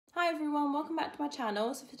everyone, welcome back to my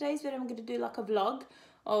channel. So for today's video I'm going to do like a vlog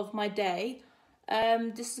of my day.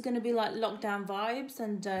 This is going to be like lockdown vibes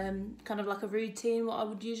and kind of like a routine what I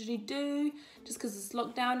would usually do just because it's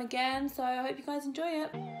lockdown again, so I hope you guys enjoy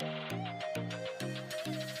it.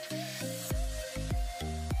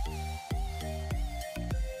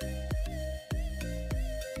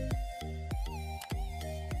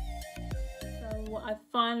 So I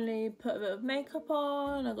finally put a bit of makeup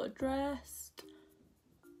on, I got dressed.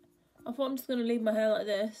 I thought I'm just going to leave my hair like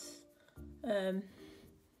this.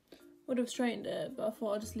 Would have straightened it, but I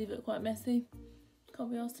thought I'd just leave it quite messy.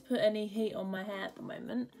 Can't be asked to put any heat on my hair at the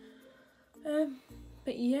moment.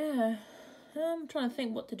 But yeah, I'm trying to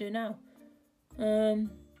think what to do now.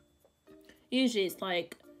 Usually it's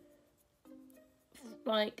like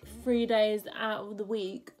 3 days out of the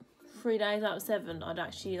week, 3 days out of 7, I'd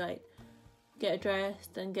actually like get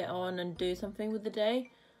dressed and get on and do something with the day.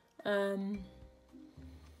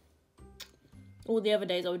 All the other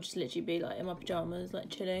days I would just literally be like in my pyjamas, like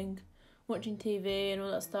chilling, watching TV and all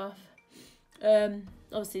that stuff.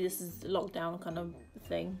 Obviously this is a lockdown kind of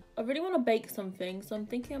thing. I really want to bake something, so I'm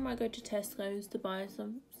thinking I might go to Tesco's to buy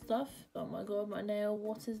some stuff. Oh my god, my nail,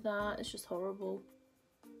 what is that? It's just horrible.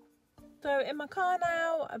 So in my car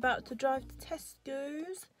now, about to drive to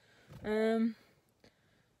Tesco's.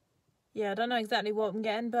 Yeah, I don't know exactly what I'm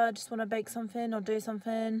getting, but I just want to bake something or do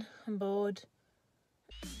something. I'm bored.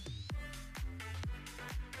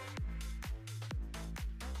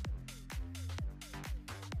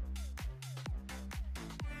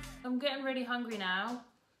 I'm getting really hungry now.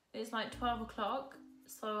 It's like 12 o'clock,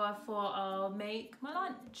 so I thought I'll make my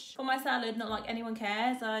lunch. For my salad, not like anyone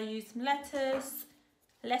cares, I used some lettuce,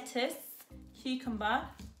 cucumber, a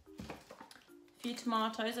few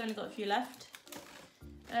tomatoes, I only got a few left.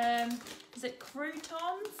 Is it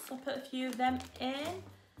croutons? I'll put a few of them in.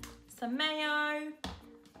 Some mayo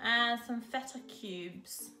and some feta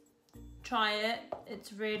cubes. Try it,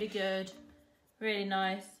 it's really good, really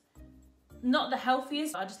nice. Not the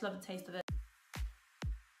healthiest, I just love the taste of it.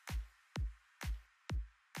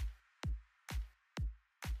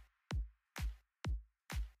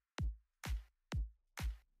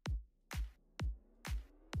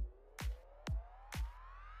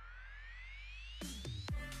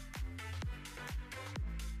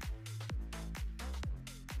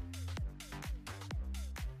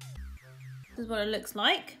 This is what it looks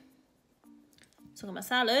like. So I got my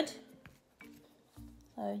salad.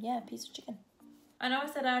 So yeah, a piece of chicken. I know I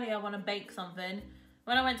said earlier I want to bake something.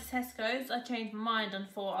 When I went to Tesco's, I changed my mind and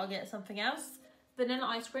thought I'll get something else. Vanilla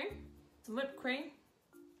ice cream, some whipped cream,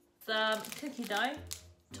 some cookie dough,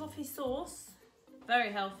 toffee sauce,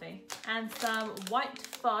 very healthy, and some white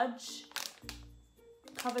fudge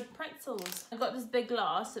covered pretzels. I got this big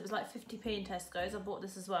glass, it was like 50p in Tesco's. I bought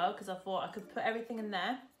this as well because I thought I could put everything in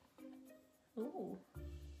there. Ooh.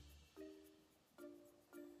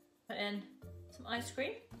 Put in some ice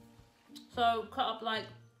cream. So cut up like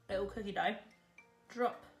little cookie dough,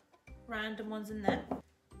 drop random ones in there,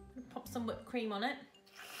 pop some whipped cream on it.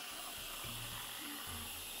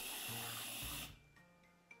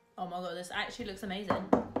 Oh my god, this actually looks amazing.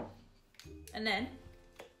 And then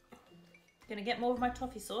I'm gonna get more of my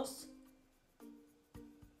toffee sauce.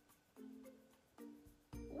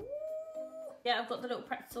 Ooh. Yeah, I've got the little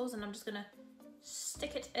pretzels and I'm just gonna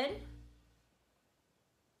stick it in.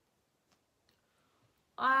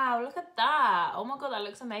 Wow, look at that. Oh my god, that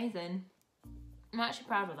looks amazing. I'm actually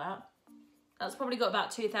proud of that. That's probably got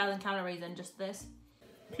about 2,000 calories in just this.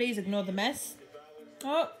 Please ignore the mess.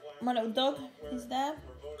 Oh, my little dog, he's there,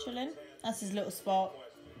 chilling. That's his little spot.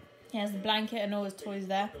 He has the blanket and all his toys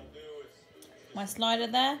there. My slider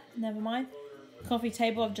there, never mind. Coffee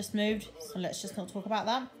table I've just moved, so let's just not talk about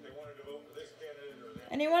that.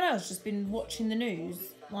 Anyone else just been watching the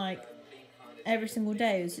news, like, every single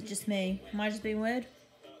day? Is it just me? Am I just being weird?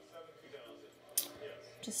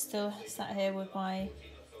 Just still sat here with my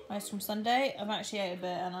ice cream sundae. I've actually ate a bit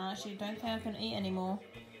and I actually don't think I can eat anymore.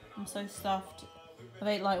 I'm so stuffed. I've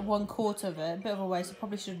ate like 1/4 of it, a bit of a waste. I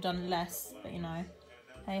probably should have done less, but you know,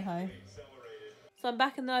 hey ho. So I'm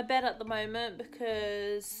back in my bed at the moment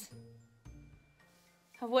because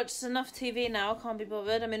I've watched enough TV now, I can't be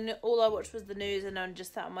bothered. I mean, all I watched was the news and I'm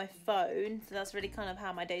just sat on my phone, so that's really kind of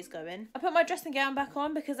how my day's going. I put my dressing gown back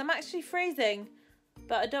on because I'm actually freezing,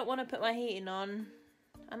 but I don't want to put my heating on.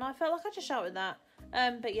 And I felt like I just shouted that.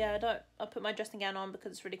 But yeah, I put my dressing gown on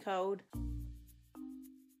because it's really cold.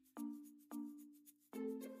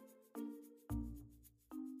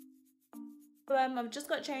 I've just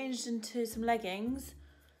got changed into some leggings,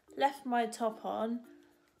 left my top on,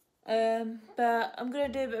 but I'm going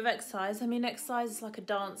to do a bit of exercise. I mean, exercise is like a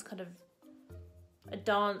dance kind of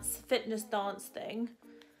a fitness dance thing.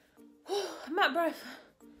 I'm out of breath.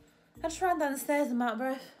 I just ran down the stairs and I'm out of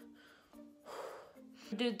breath.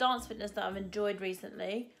 Do dance fitness that I've enjoyed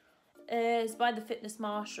recently is by the Fitness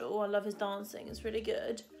Marshall. I love his dancing, it's really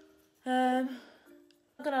good. I'm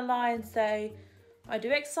not gonna lie and say I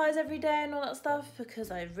do exercise every day and all that stuff,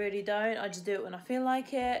 because I really don't. I just do it when I feel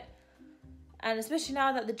like it. And especially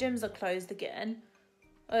now that the gyms are closed again,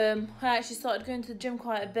 I actually started going to the gym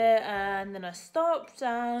quite a bit, and then I stopped,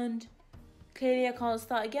 and clearly I can't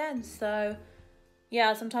start again. So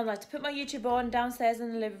yeah, sometimes I like to put my YouTube on downstairs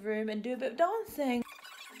in the living room and do a bit of dancing.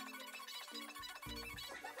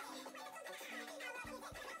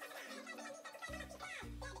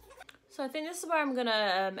 So I think this is where I'm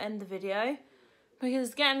gonna end the video, because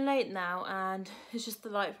it's getting late now, and it's just the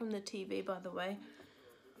light from the TV, by the way.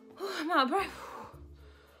 I'm out of breath.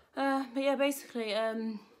 But yeah, basically,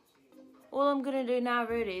 all I'm gonna do now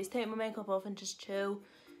really is take my makeup off and just chill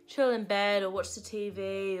in bed or watch the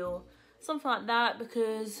TV or something like that,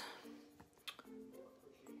 because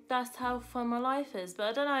that's how fun my life is. But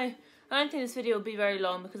I don't know, I don't think this video will be very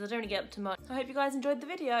long because I don't really get up to much. I hope you guys enjoyed the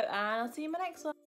video, and I'll see you in my next one.